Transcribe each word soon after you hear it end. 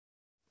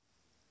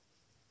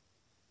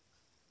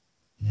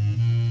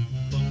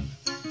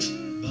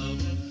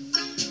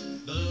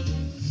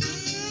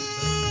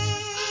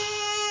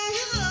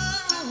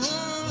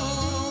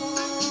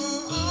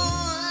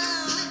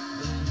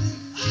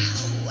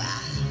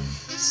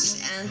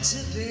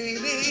Santa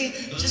baby,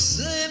 just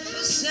slip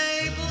a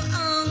sable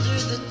under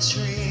the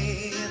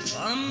tree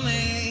for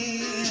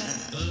me.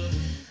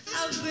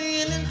 I've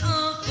been an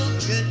awful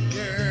good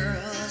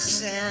girl,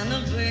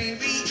 Santa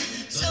baby,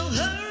 so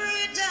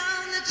hurry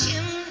down the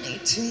chimney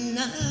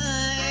tonight.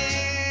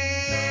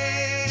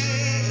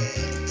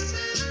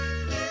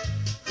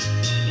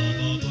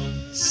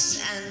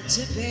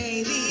 Santa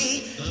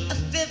baby, a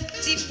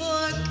 54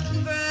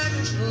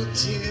 convertible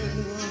to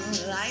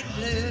light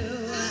blue.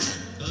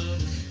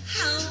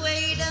 I'll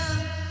wait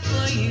up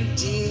for you,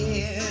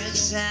 dear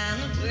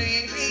Santa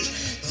baby,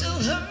 so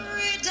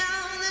hurry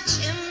down the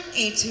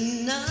chimney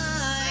tonight.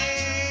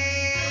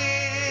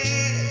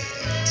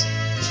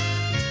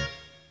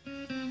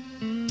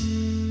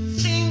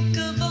 Think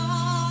of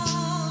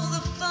all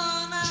the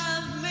fun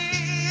I've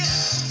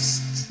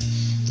missed.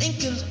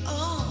 Think of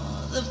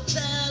all the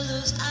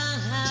fellows I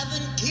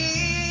haven't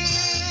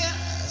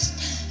kissed.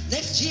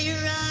 Next year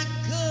I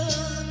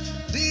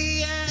could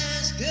be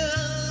as good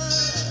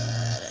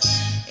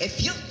if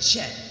you'll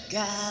check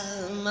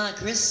out my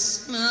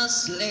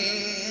Christmas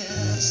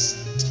list.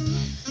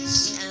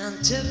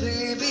 Santa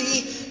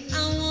baby, I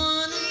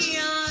want a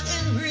yacht,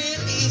 and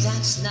really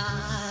that's not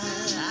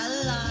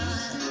a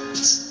lot.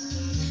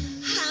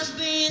 I've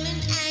been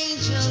an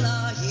angel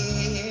all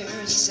year,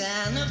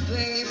 Santa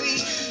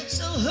baby,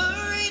 so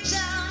hurry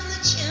down the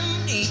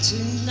chimney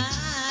tonight.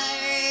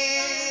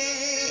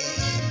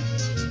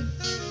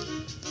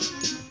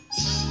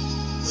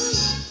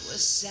 Ooh,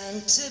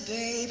 Santa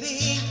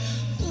baby,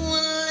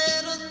 one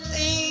little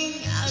thing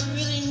I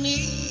really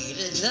need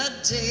is a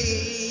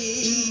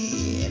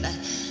date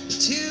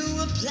to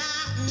a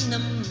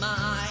platinum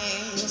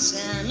mine,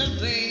 Santa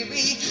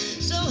baby,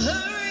 so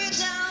hurry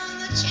down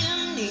the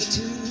chimney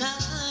tonight.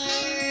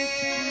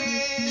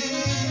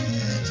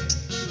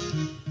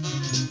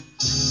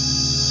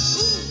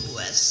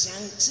 Ooh,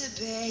 Santa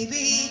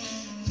baby,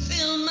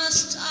 fill my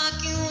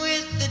stocking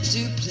with the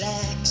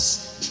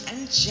duplex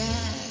and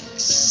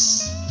checks.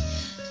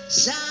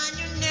 Sign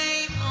your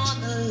name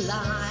on the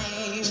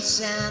line,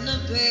 Santa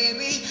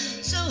baby,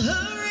 so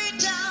hurry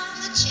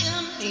down the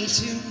chimney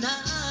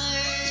tonight.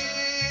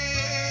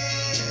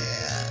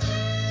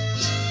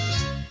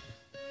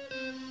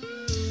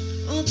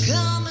 Oh,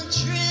 come and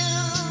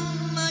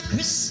trim my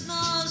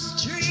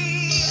Christmas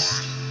tree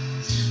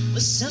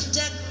with some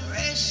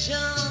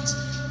decorations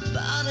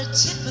bought at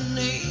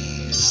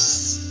Tiffany's.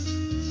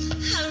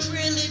 I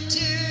really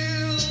do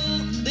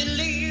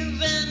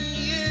believe in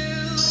you.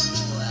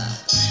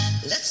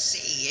 Let's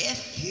see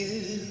if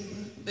you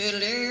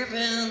believe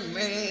in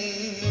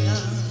me.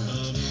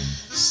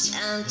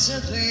 Santa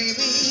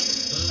baby,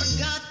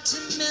 forgot to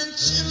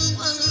mention